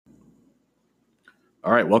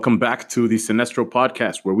All right, welcome back to the Sinestro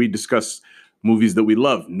podcast, where we discuss movies that we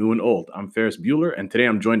love, new and old. I'm Ferris Bueller, and today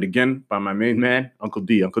I'm joined again by my main man, Uncle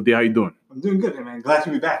D. Uncle D, how you doing? I'm doing good, man. Glad to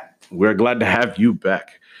be back. We're glad to have you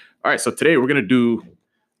back. All right, so today we're going to do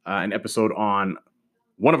an episode on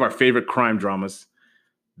one of our favorite crime dramas,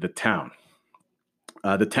 The Town.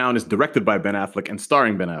 The Town is directed by Ben Affleck and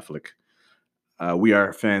starring Ben Affleck. We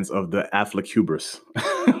are fans of the Affleck hubris.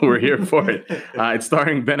 We're here for it. It's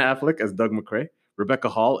starring Ben Affleck as Doug McCrae, Rebecca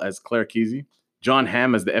Hall as Claire Kesey, John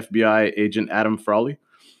Hamm as the FBI agent Adam Frawley,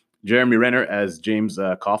 Jeremy Renner as James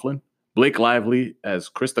Coughlin, Blake Lively as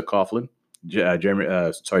Krista Coughlin,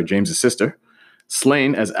 James' sister,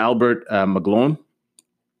 Slane as Albert McGlone,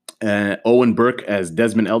 Owen Burke as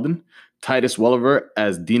Desmond Eldon, Titus Welliver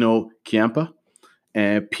as Dino Chiampa,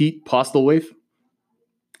 and Pete Postlethwaite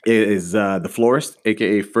is the florist,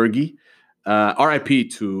 aka Fergie. R.I.P.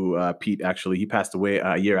 to Pete. Actually, he passed away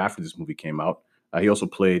a year after this movie came out. He also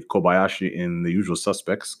played Kobayashi in The Usual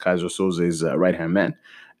Suspects, Kaiser Soze's right-hand man.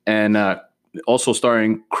 And also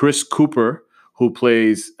starring Chris Cooper, who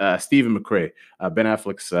plays Stephen McCrae, Ben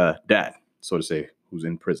Affleck's dad, so to say, who's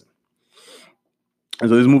in prison. And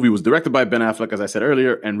so this movie was directed by Ben Affleck, as I said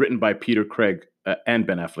earlier, and written by Peter Craig and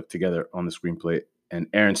Ben Affleck together on the screenplay, and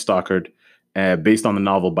Aaron Stockard, based on the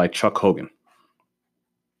novel by Chuck Hogan.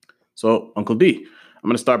 So, Uncle D, I'm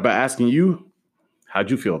going to start by asking you,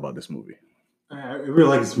 how'd you feel about this movie? I really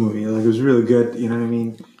like this movie. Like, it was really good. You know what I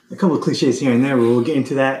mean? A couple of cliches here and there, but we'll get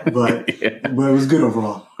into that. But but it was good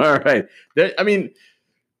overall. All right.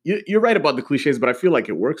 You're right about the cliches, but I feel like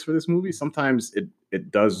it works for this movie. Sometimes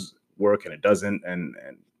it does work and it doesn't. And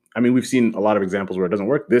I mean, we've seen a lot of examples where it doesn't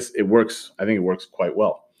work. It works. I think it works quite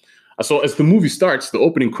well. So as the movie starts, the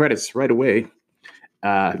opening credits right away,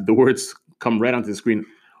 the words come right onto the screen.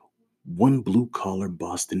 One blue-collar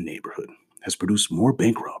Boston neighborhood has produced more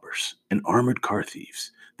bank robbers and armored car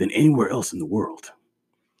thieves than anywhere else in the world.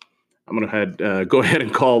 I'm going to go ahead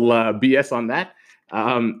and call BS on that.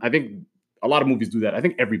 I think a lot of movies do that. I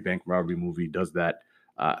think every bank robbery movie does that,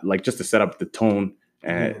 like just to set up the tone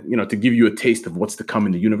and, to give you a taste of what's to come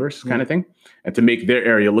in the universe kind of thing, and to make their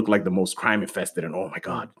area look like the most crime-infested and, oh, my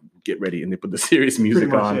God, get ready. And they put the serious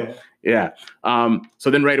music on. Yeah. So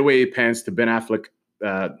then right away it pans to Ben Affleck,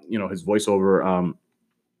 his voiceover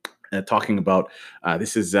talking about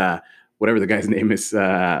this is whatever the guy's name is,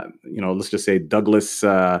 let's just say Douglas,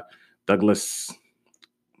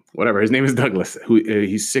 whatever. His name is Douglas, who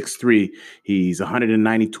he's 6'3", he's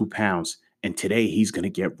 192 pounds, and today he's going to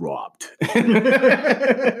get robbed.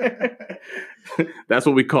 That's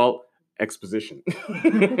what we call exposition.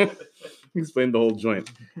 Explain the whole joint.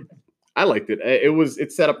 I liked it.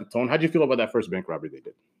 It set up the tone. How'd you feel about that first bank robbery they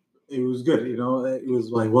did? It was good, it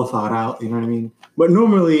was like well thought out, you know what I mean? But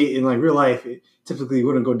normally in like real life, it typically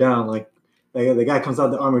wouldn't go down. Like the guy comes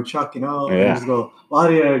out the armored truck, and just go, la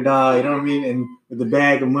da da, you know what I mean? And with the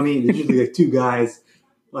bag of money, there's usually like two guys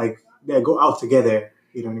like that go out together,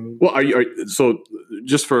 you know what I mean? Well, so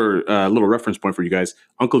just for a little reference point for you guys,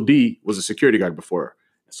 Uncle D was a security guard before,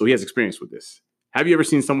 so he has experience with this. Have you ever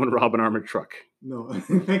seen someone rob an armored truck? No.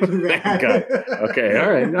 Thank God. Okay.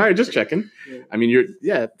 All right. Just checking. Yeah. I mean,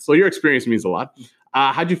 so your experience means a lot.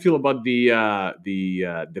 How'd you feel about the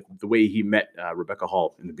way he met Rebecca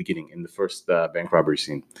Hall in the beginning, in the first bank robbery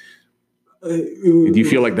scene? Do you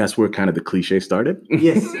feel like that's where kind of the cliche started?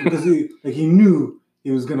 Yes, because he knew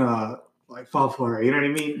he was gonna like fall for her. You know what I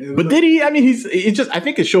mean? But did he? I mean, I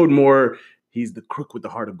think it showed more. He's the crook with the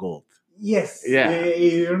heart of gold. Yes. Yeah.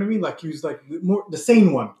 You know what I mean? Like he was like the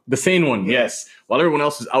sane one. The sane one, yes. While everyone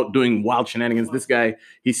else is out doing wild shenanigans, this guy,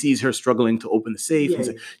 he sees her struggling to open the safe. He's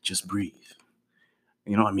like, just breathe.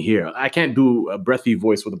 I'm here. I can't do a breathy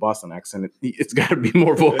voice with a Boston accent. It's got to be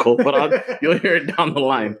more vocal, but you'll hear it down the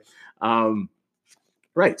line.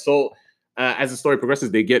 Right. So as the story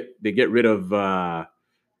progresses, they get rid of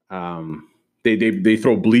they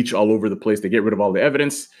throw bleach all over the place. They get rid of all the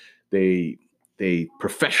evidence. They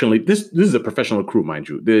professionally, this is a professional crew, mind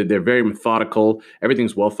you. They're very methodical.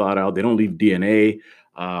 Everything's well thought out. They don't leave DNA,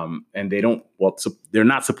 and they're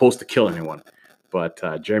not supposed to kill anyone. But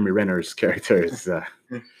Jeremy Renner's character is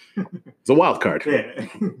it's a wild card. Yeah.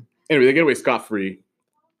 Anyway, they get away scot-free,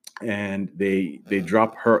 and they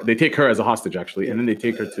drop her. They take her as a hostage, actually, and then they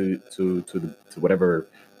take her to whatever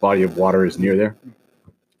body of water is near there.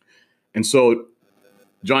 And so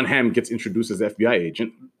John Hamm gets introduced as the FBI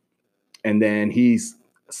agent. And then he's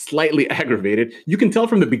slightly aggravated. You can tell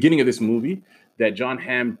from the beginning of this movie that John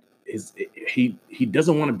Hamm he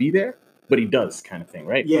doesn't want to be there, but he does, kind of thing,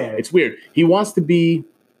 right? Yeah. It's weird. He wants to be.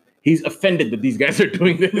 He's offended that these guys are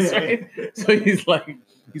doing this, right? So he's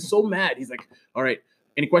so mad. He's like, all right,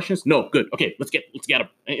 Any questions? No. Good. Okay, let's get him.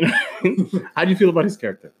 How do you feel about his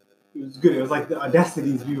character? It was good. It was like the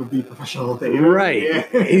audacity to be professional thing. Right. Yeah.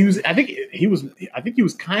 I think he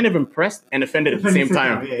was kind of impressed and offended at the same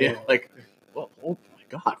time. Yeah. Like, well, oh my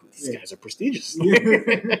God, these guys are prestigious.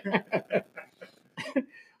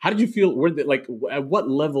 How did you feel? Were they, like, at what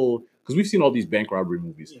level? Because we've seen all these bank robbery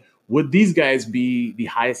movies. Yeah. Would these guys be the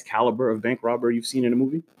highest caliber of bank robber you've seen in a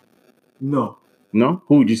movie? No. No?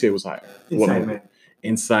 Who would you say was higher? Inside Man.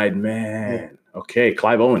 Inside Man. Yeah. Okay,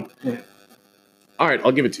 Clive Owen. Yeah. All right,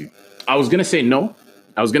 I'll give it to you. I was going to say no.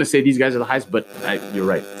 I was going to say these guys are the highest, but you're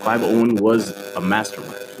right. Clive Owen was a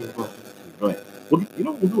mastermind. Brilliant.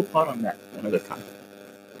 We'll do a plot on that another time.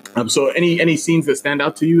 So any scenes that stand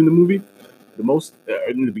out to you in the movie? The most,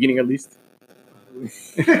 in the beginning at least? When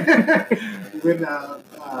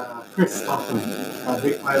Chris talked to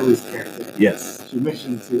Vic Miley's character. Yes. She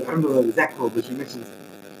mentioned I don't know the exact quote, but she mentions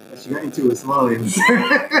that she got into a Somalian.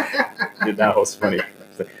 Yeah, that was funny.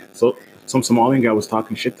 So some Somalian guy was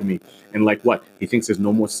talking shit to me. And like what? He thinks there's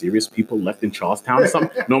no more serious people left in Charlestown or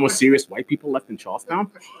something? No more serious white people left in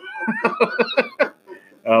Charlestown? That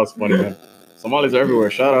was funny, man. Somalis are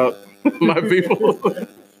everywhere. Shout out, my people.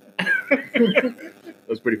 That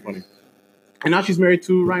was pretty funny. And now she's married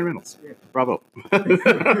to Ryan Reynolds. Yeah. Bravo.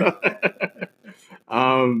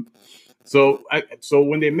 So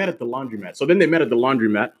when they met at the laundromat,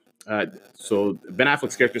 so Ben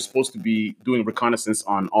Affleck's character is supposed to be doing reconnaissance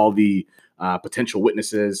on all the potential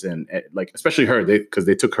witnesses and like especially her, because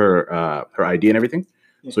they took her ID and everything.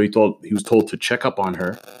 Yeah. So he was told to check up on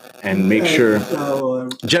her and make sure.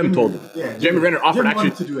 Jem told him. Yeah, Jeremy Renner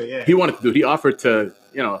offered to do it. Yeah. He wanted to do it. He offered to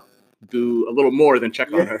do a little more than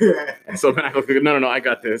check on her. Yeah. And so Ben Affleck said, no, I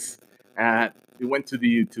got this. We went to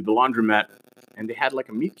the laundromat and they had like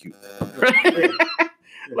a meet cute. Right?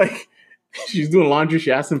 Like she's doing laundry.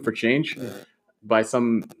 She asked him for change by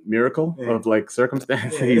some miracle of like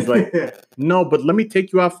circumstance. Yeah. He's like, no, but let me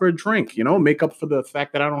take you out for a drink, make up for the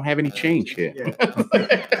fact that I don't have any change here. Yeah.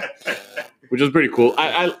 Which is pretty cool.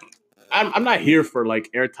 I'm not here for like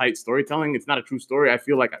airtight storytelling. It's not a true story. I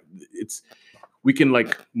feel like we can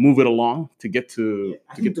like move it along to get to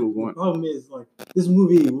the problem is like this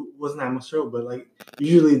movie wasn't that much show, but like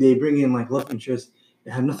usually they bring in like love interests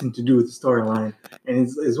that have nothing to do with the storyline, and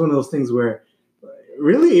it's one of those things where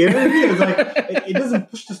really it's like it doesn't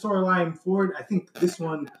push the storyline forward. I think this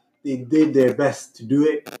one they did their best to do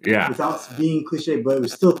it without being cliche, but it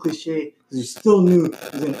was still cliche because you still knew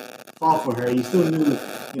you didn't fall for her. You still knew,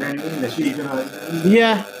 that she was gonna.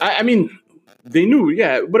 Yeah, I mean. They knew,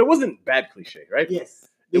 but it wasn't bad cliche, right? Yes,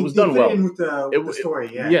 it was done well. With the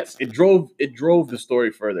story, Yes, it drove the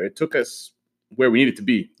story further. It took us where we needed to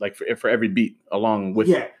be, like for every beat, along with.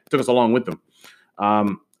 Yeah. Took us along with them.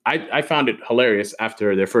 I found it hilarious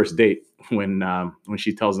after their first date when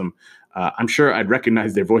she tells him, "I'm sure I'd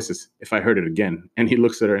recognize their voices if I heard it again." And he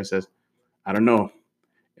looks at her and says, "I don't know.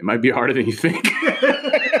 It might be harder than you think."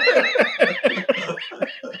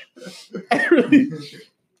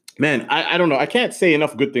 Man, I don't know. I can't say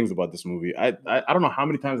enough good things about this movie. I don't know how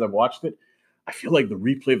many times I've watched it. I feel like the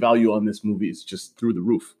replay value on this movie is just through the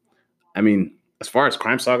roof. I mean, as far as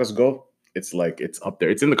crime sagas go, it's like it's up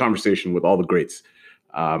there. It's in the conversation with all the greats.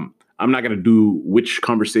 I'm not going to do which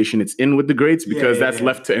conversation it's in with the greats because that's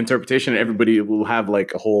left to interpretation. And everybody will have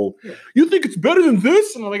like a whole, you think it's better than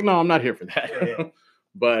this? And I'm like, no, I'm not here for that. Yeah.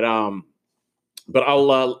 But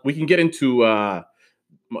we can get into our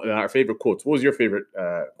favorite quotes. What was your favorite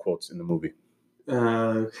quotes in the movie?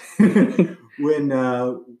 When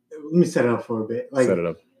let me set it up for a bit. Like set it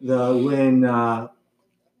up.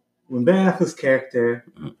 When Ben Affleck's character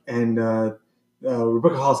and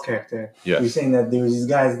Rebecca Hall's character, you're saying that there was these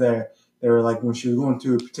guys there. They were like when she was going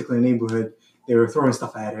to a particular neighborhood, they were throwing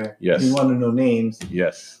stuff at her. Yes. You wanted to know names.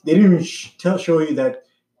 Yes. They didn't even show you that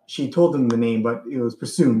she told them the name, but it was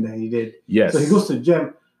presumed that he did. Yes. So he goes to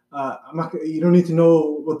Jem. You don't need to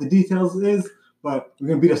know what the details is, but we're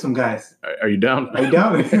gonna beat up some guys. Are you down? Are you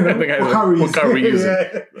down? What car are we using?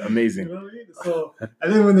 Amazing. You know what I mean? So,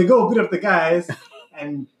 and then when they go beat up the guys,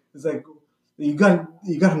 and it's like you got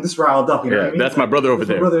him this riled up. You know what I mean? That's my brother over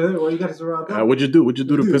there. Well, you got us riled up. What'd you do? What'd you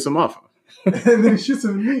do to piss him off? And then he shoots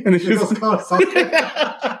him in me. And he shoots him.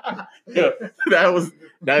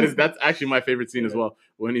 That's actually my favorite scene as well.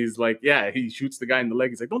 When he's like, he shoots the guy in the leg.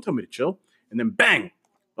 He's like, "Don't tell me to chill," and then bang.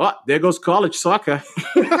 Oh, there goes college soccer.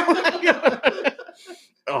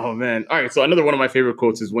 Oh, man. All right. So another one of my favorite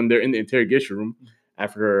quotes is when they're in the interrogation room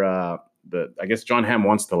after I guess John Hamm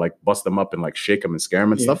wants to like bust them up and like shake them and scare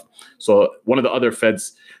them and stuff. So one of the other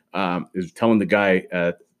feds is telling the guy,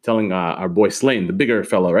 our boy Slane, the bigger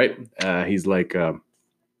fella, right? He's like,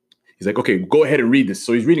 He's like, okay, go ahead and read this.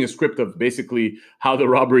 So he's reading a script of basically how the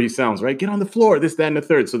robbery sounds, right? Get on the floor, this, that, and the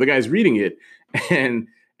third. So the guy's reading it, and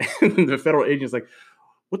the federal agent's like,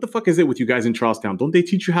 what the fuck is it with you guys in Charlestown? Don't they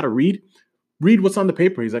teach you how to read? Read what's on the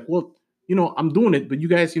paper. He's like, well, I'm doing it, but you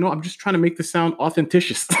guys, I'm just trying to make this sound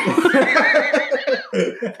authenticious.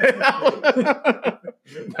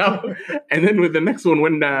 And then with the next one,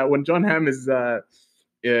 when John Hamm is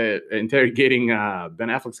interrogating Ben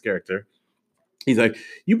Affleck's character, he's like,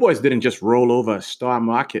 you boys didn't just roll over a Star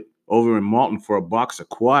Market over in Malton for a box of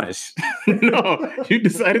quarters. No, you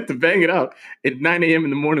decided to bang it out at 9 a.m. in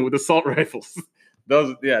the morning with assault rifles.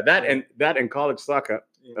 That and college soccer.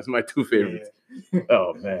 That's my two favorites. Yeah.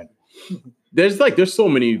 Oh man. There's so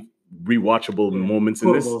many rewatchable moments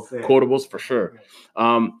in this. Quotables for sure.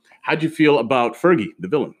 How'd you feel about Fergie, the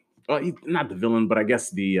villain? Well, not the villain, but I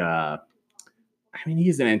guess he's an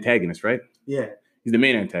antagonist, right? Yeah. He's the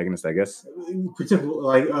main antagonist, I guess.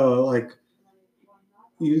 Like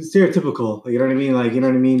stereotypical, you know what I mean? Like, you know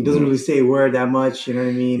what I mean? Doesn't really say a word that much, you know what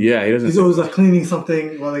I mean? Yeah, he doesn't. He's always like cleaning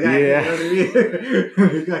something while the guy, you know what I mean?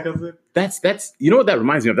 The guy comes in. That's you know what that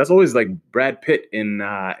reminds me of? That's always like Brad Pitt in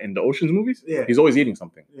the Ocean's movies. Yeah. He's always eating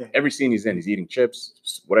something. Yeah. Every scene he's in, he's eating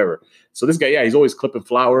chips, whatever. So this guy, he's always clipping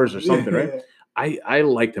flowers or something, right? I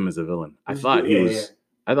liked him as a villain. I thought he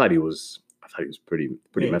was pretty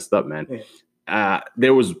messed up, man. Yeah.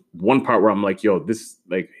 There was one part where I'm like, yo, this,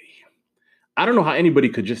 like, I don't know how anybody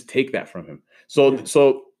could just take that from him.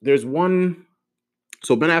 So there's one.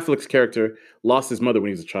 So Ben Affleck's character lost his mother when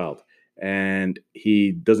he was a child, and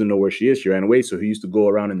he doesn't know where she is. She ran away. So he used to go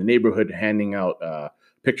around in the neighborhood handing out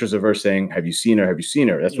pictures of her, saying, "Have you seen her? Have you seen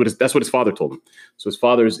her?" That's what his father told him. So his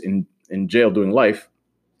father's in jail doing life,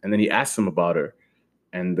 and then he asks him about her,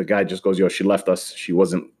 and the guy just goes, "Yo, she left us. She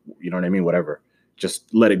wasn't, you know what I mean? Whatever.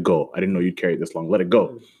 Just let it go. I didn't know you'd carry it this long. Let it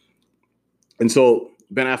go." And so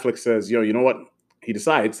Ben Affleck says, yo, you know what? He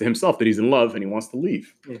decides to himself that he's in love and he wants to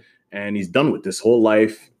leave. Yeah. And he's done with this whole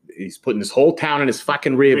life. He's putting this whole town in his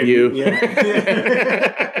fucking rear view.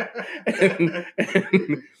 Yeah. and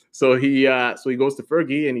so he goes to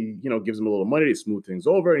Fergie and he, gives him a little money to smooth things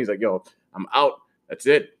over. And he's like, yo, I'm out. That's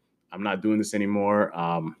it. I'm not doing this anymore.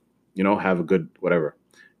 Have a good whatever.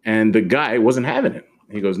 And the guy wasn't having it.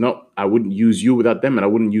 He goes, no, I wouldn't use you without them and I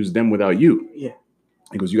wouldn't use them without you. Yeah.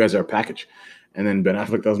 He goes, you guys are a package. And then Ben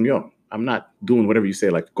Affleck tells him, yo, I'm not doing whatever you say.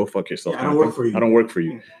 Like, go fuck yourself. Yeah, I don't work for you. I don't work for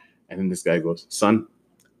you. Yeah. And then this guy goes, son,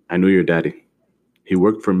 I knew your daddy. He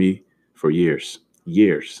worked for me for years.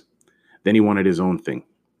 Then he wanted his own thing.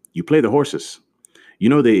 You play the horses.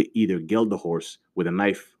 They either geld the horse with a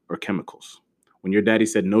knife or chemicals. When your daddy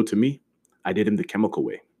said no to me, I did him the chemical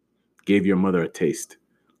way. Gave your mother a taste.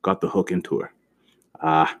 Got the hook into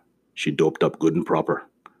her. She doped up good and proper.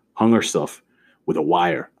 Hung herself with a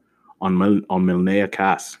wire on Milnea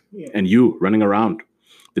Cass. Yeah. And you running around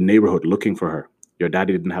the neighborhood looking for her. Your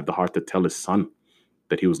daddy didn't have the heart to tell his son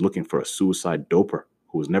that he was looking for a suicide doper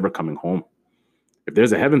who was never coming home. If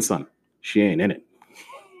there's a heaven, son, she ain't in it.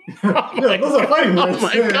 Those are fighting words. Oh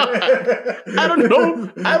my God. I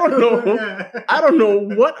don't know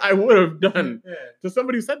what I would have done to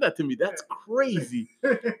somebody who said that to me. That's crazy.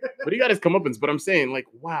 But he got his comeuppance. But I'm saying, like,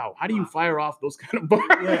 wow, how do you fire off those kind of bars?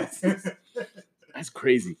 Yes. That's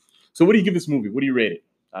crazy. So what do you give this movie? What do you rate it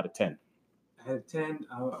out of 10? Out of 10,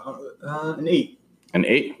 an 8. An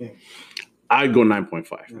 8? Yeah. I'd go 9.5.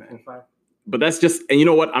 9.5. But that's just, and you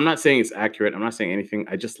know what? I'm not saying it's accurate. I'm not saying anything.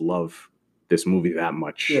 I just love this movie that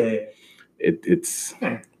much. Yeah. It's.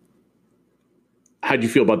 Yeah. How'd you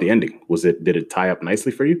feel about the ending? Did it tie up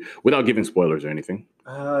nicely for you? Without giving spoilers or anything.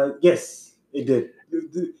 Yes, it did.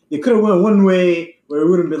 They could have went one way where it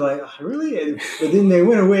wouldn't be like, oh, really? But then they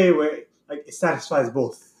went away where it satisfies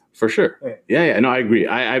both. For sure. Yeah. No, I agree.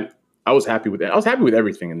 I was happy with that. I was happy with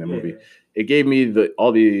everything in the movie. It gave me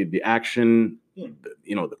all the action,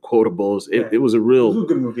 the quotables. It was a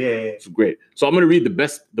good movie. Yeah. It's great. So I'm going to read the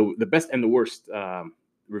best and the worst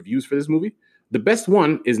reviews for this movie. The best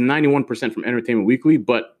one is 91% from Entertainment Weekly,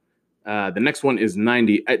 but the next one is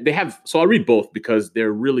 90. So I'll read both because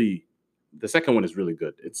they're really. The second one is really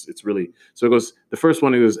good. It's really so. It goes. The first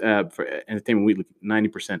one is for Entertainment Weekly,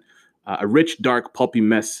 90%. A rich, dark, pulpy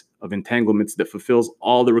mess of entanglements that fulfills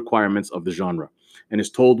all the requirements of the genre and is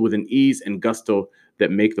told with an ease and gusto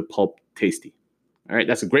that make the pulp tasty. All right,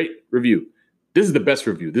 that's a great review. This is the best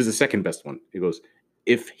review. This is the second best one. It goes,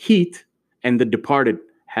 if Heat and The Departed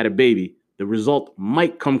had a baby, the result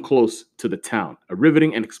might come close to The Town, a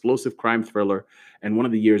riveting and explosive crime thriller and one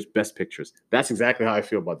of the year's best pictures. That's exactly how I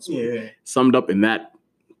feel about this movie. Yeah. Summed up in that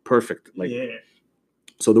perfect.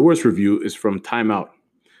 So the worst review is from Time Out.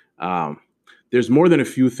 There's more than a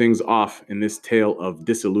few things off in this tale of a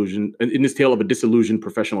disillusioned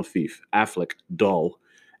professional thief, Affleck, dull,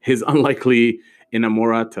 his unlikely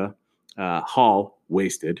inamorata, Hall,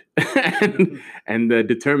 wasted, and the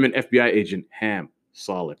determined FBI agent, Ham,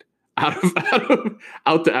 solid,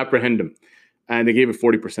 out to apprehend him. And they gave it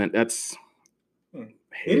 40%. That's they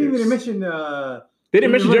didn't even mention. They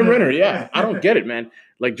didn't mention Jeremy Renner. Yeah, I don't get it, man.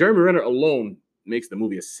 Like Jeremy Renner alone makes the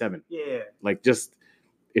movie a 7. Yeah. Like just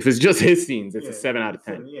if it's just his scenes, it's a 7 out of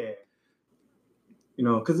 10. Yeah. You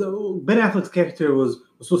know, because Ben Affleck's character was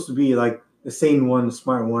supposed to be like the sane one, the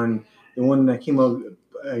smart one, the one that came up,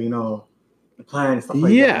 the plan and stuff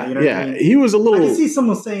like that. You know what I mean? He was a little. I can see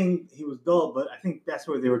someone saying he was dull, but I think that's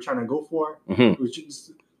what they were trying to go for. Mm-hmm. It was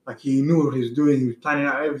just like he knew what he was doing. He was planning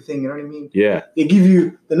out everything. You know what I mean? Yeah. They give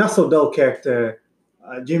you the not so dull character,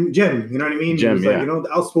 Jem. You know what I mean? Jem, he was like,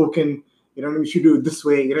 the outspoken. You know what I mean? You should do it this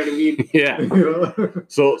way. You know what I mean? Yeah.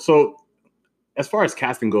 So as far as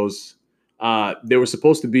casting goes, there was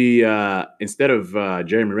supposed to be instead of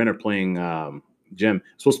Jeremy Renner playing Jem,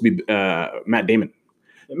 supposed to be Matt Damon.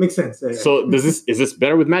 It makes sense. Yeah. So is this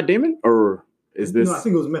better with Matt Damon or is this? No, I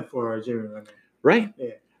think it was meant for Jeremy Renner. Right?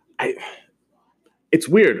 Yeah. It's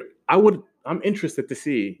weird. I'm interested to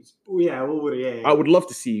see. Yeah, I would love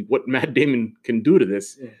to see what Matt Damon can do to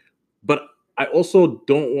this. Yeah. But I also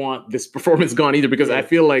don't want this performance gone either because I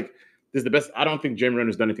feel like this is the best. I don't think Jeremy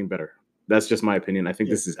Renner's done anything better. That's just my opinion. I think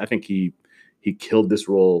I think he killed this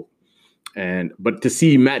role. But to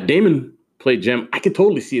see Matt Damon play Jem, I could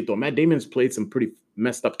totally see it though. Matt Damon's played some pretty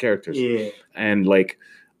messed up characters. Yeah. And like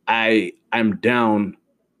I'm down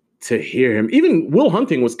to hear him. Even Will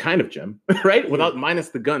Hunting was kind of Jem, right? Without minus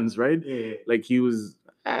the guns, right? Yeah. Like he was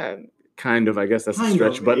kind of, I guess that's a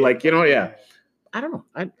stretch. But like, I don't know.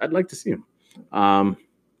 I'd like to see him.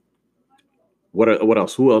 What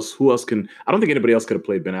else? Who else can? I don't think anybody else could have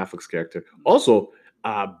played Ben Affleck's character. Also,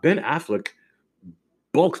 Ben Affleck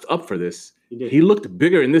bulked up for this. He looked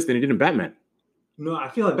bigger in this than he did in Batman. No, I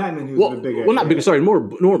feel like Batman he was a bit bigger. Well, not bigger. Sorry, more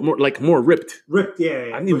ripped. Ripped,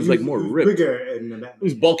 yeah. I think he was like more ripped. Bigger in the Batman. He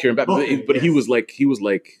was bulkier in Batman, but he was like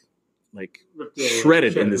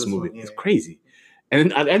shredded in this movie. It's crazy.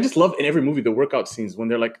 And I just love in every movie the workout scenes when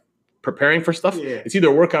they're like preparing for stuff. Yeah. It's either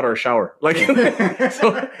a workout or a shower. Like so in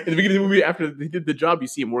the beginning of the movie, after they did the job, you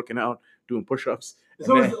see him working out, doing push-ups. It's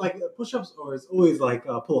always like push-ups, or it's always like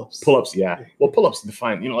pull-ups. Pull-ups, yeah. Well, pull-ups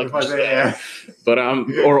define, like But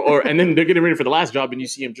or and then they're getting ready for the last job, and you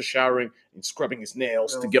see him just showering and scrubbing his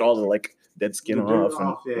nails to get all the like dead skin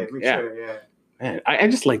off. Sure. Man, I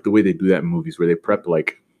just like the way they do that in movies where they prep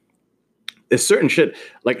like there's certain shit.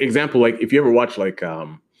 Like example, like if you ever watch like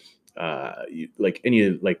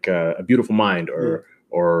any like A Beautiful Mind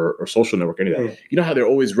or Social Network, any of that. You know how they're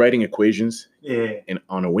always writing equations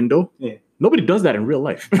on a window? Yeah. Nobody does that in real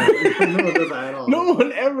life. No one does that at all. No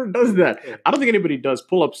one ever does that. Yeah. I don't think anybody does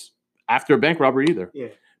pull-ups after a bank robbery either. Yeah.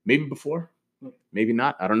 Maybe before. Maybe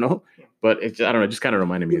not. I don't know. Yeah. But I don't know. It just kind of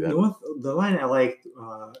reminded me of that. The line I liked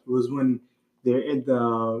was when they're at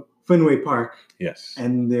the Fenway Park. Yes.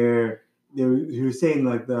 And he was saying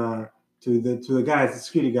like to the guys, the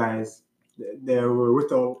security guys,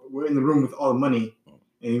 we're in the room with all the money,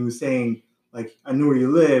 and he was saying like, I know where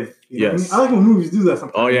you live. You know what I mean? I like when movies do that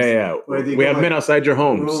sometimes. Oh yeah. We have men outside your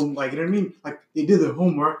homes. Like, you know what I mean? Like they did their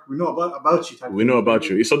homework. We know about you. We know about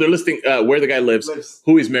you. So they're listing where the guy lives,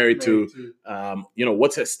 who he's married to,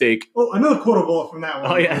 what's at stake. Oh, another quotable from that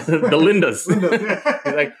one. Oh yeah, the Lindas.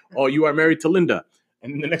 He's like, oh, you are married to Linda,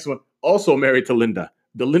 and then the next one, also married to Linda.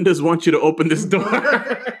 The Lindas want you to open this door.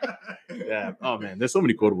 Yeah. Oh man, there's so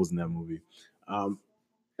many quotables in that movie.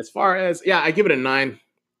 As far as I give it a 9,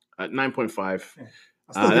 9.5.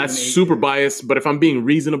 That's super biased, but if I'm being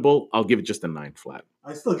reasonable, I'll give it just a 9 flat.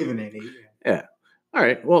 I still give it an 8. Yeah. All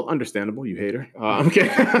right. Well, understandable, you hater. I'm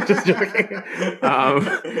kidding. I'm just joking.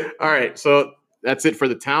 All right. So that's it for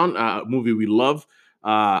The Town, movie we love.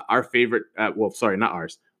 Our favorite. Not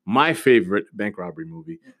ours. My favorite bank robbery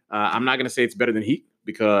movie. I'm not going to say it's better than Heat,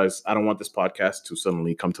 because I don't want this podcast to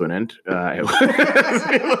suddenly come to an end. I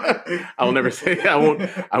will never say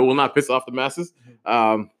I will not piss off the masses.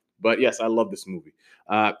 But yes, I love this movie.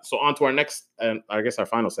 So on to our next, and I guess our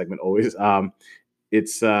final segment always.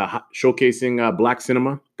 It's showcasing Black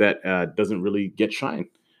cinema that doesn't really get shine.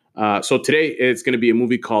 So today it's going to be a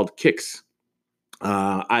movie called Kicks.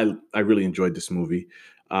 I really enjoyed this movie.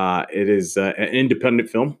 It is an independent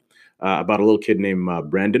film about a little kid named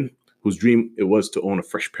Brandon, whose dream it was to own a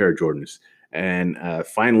fresh pair of Jordans. And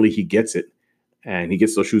finally he gets it, and he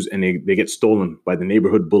gets those shoes, and they get stolen by the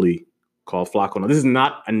neighborhood bully called Flacco. Now, this is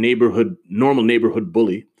not a normal neighborhood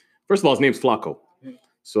bully. First of all, his name's Flacco.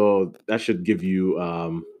 So that should give you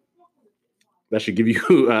That should give you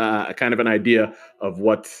kind of an idea of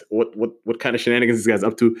what kind of shenanigans this guy's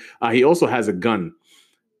up to. He also has a gun,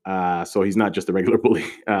 so he's not just a regular bully.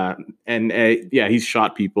 He's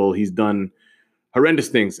shot people. He's done horrendous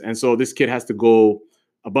things, and so this kid has to go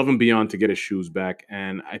above and beyond to get his shoes back.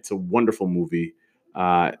 And it's a wonderful movie.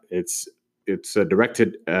 It's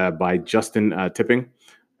directed by Justin Tipping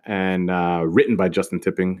and written by Justin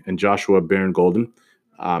Tipping and Joshua Baron Golden.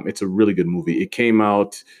 It's a really good movie. It came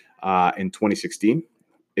out in 2016.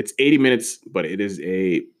 It's 80 minutes, but it is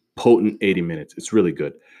a potent 80 minutes. It's really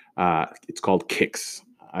good. It's called Kicks.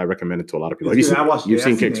 I recommend it to a lot of people. You've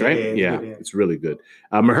seen Kicks, right? Yeah, it's really good.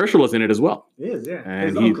 Mahershala is in it as well. He is, yeah.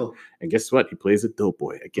 And guess what? He plays a dope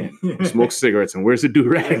boy again. He smokes cigarettes and wears a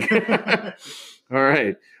do-rag. All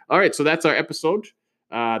right. So that's our episode,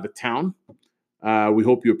 The Town. We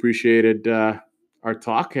hope you appreciated our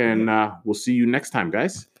talk, and we'll see you next time,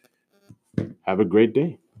 guys. Have a great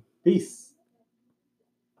day. Peace.